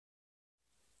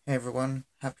Hey everyone,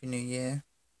 Happy New Year.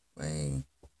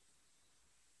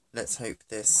 Let's hope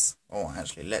this, or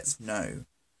actually let's know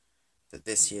that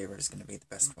this year is going to be the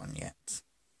best one yet.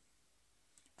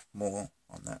 More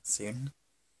on that soon.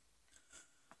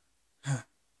 A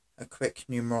quick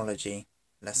numerology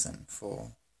lesson for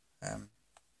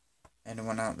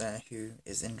anyone out there who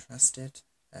is interested.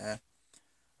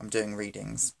 I'm doing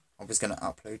readings. I was going to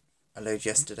upload a load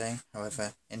yesterday,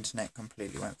 however, internet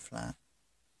completely went flat.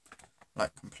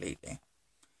 Like, completely.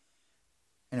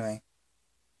 Anyway,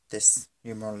 this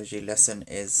numerology lesson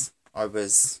is, I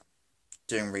was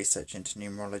doing research into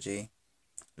numerology,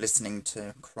 listening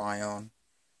to Cryon.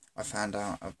 I found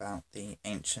out about the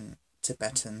ancient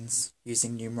Tibetans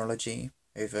using numerology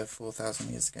over 4,000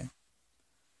 years ago.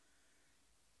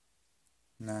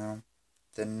 Now,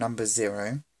 the number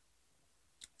 0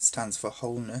 stands for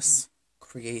wholeness,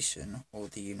 creation, or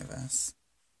the universe.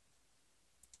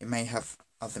 It may have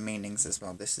other meanings as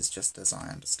well. This is just as I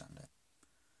understand it.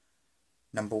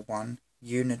 Number 1,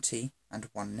 unity and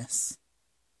oneness.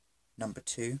 Number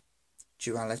 2,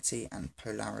 duality and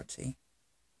polarity.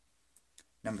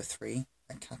 Number 3,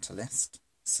 a catalyst,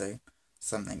 so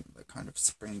something that kind of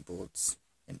springboards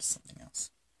into something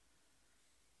else.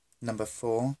 Number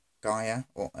 4, gaia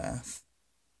or earth.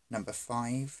 Number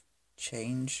 5,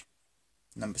 change.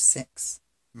 Number 6,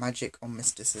 magic or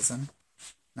mysticism.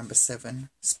 Number 7,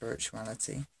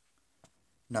 spirituality.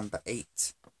 Number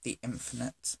 8, the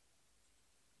infinite.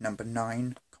 Number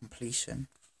 9, completion.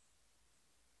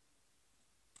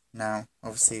 Now,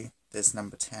 obviously, there's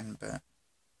number 10, but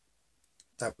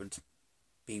that would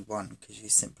be 1 because you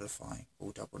simplify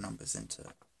all double numbers into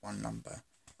one number.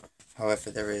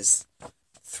 However, there is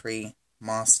 3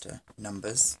 master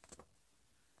numbers.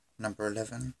 Number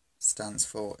 11 stands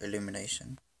for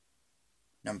illumination.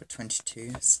 Number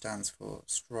 22 stands for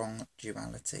strong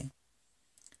duality.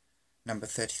 Number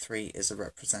 33 is a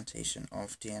representation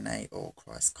of DNA or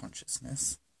Christ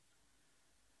consciousness.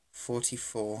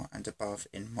 44 and above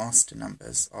in master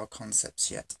numbers are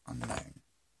concepts yet unknown.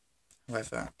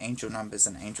 However, angel numbers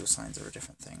and angel signs are a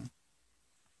different thing.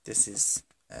 This is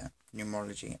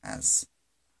numerology as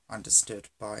understood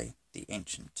by the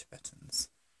ancient Tibetans.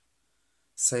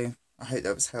 So, I hope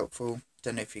that was helpful.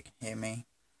 Don't know if you can hear me.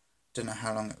 Don't know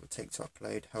how long it will take to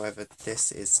upload. However,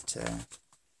 this is to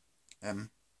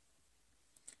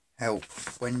help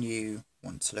when you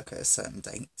want to look at a certain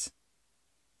date.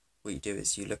 What you do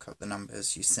is you look up the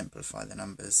numbers, you simplify the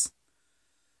numbers.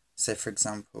 So, for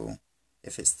example,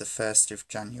 if it's the 1st of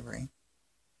January,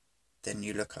 then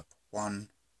you look up 1,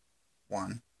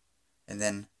 1, and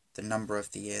then the number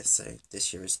of the year. So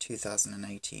this year is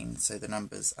 2018, so the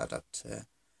numbers add up to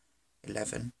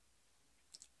 11.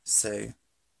 So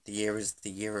the year is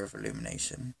the year of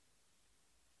illumination.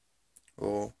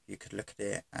 Or you could look at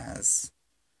it as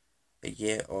a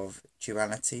year of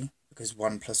duality, because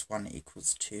 1 plus 1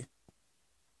 equals 2.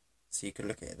 So you could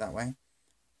look at it that way.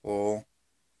 Or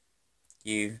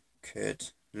you could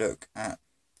look at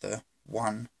the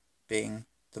 1 being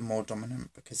the more dominant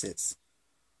because it's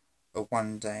a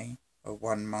 1 day, a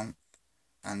 1 month,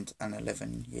 and an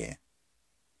 11 year.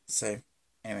 So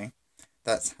anyway,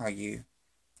 that's how you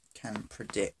can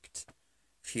predict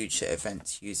future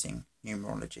events using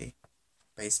numerology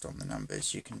based on the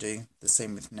numbers. You can do the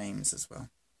same with names as well.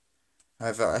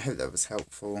 However, I hope that was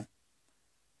helpful.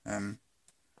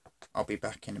 I'll be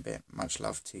back in a bit. Much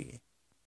love to you.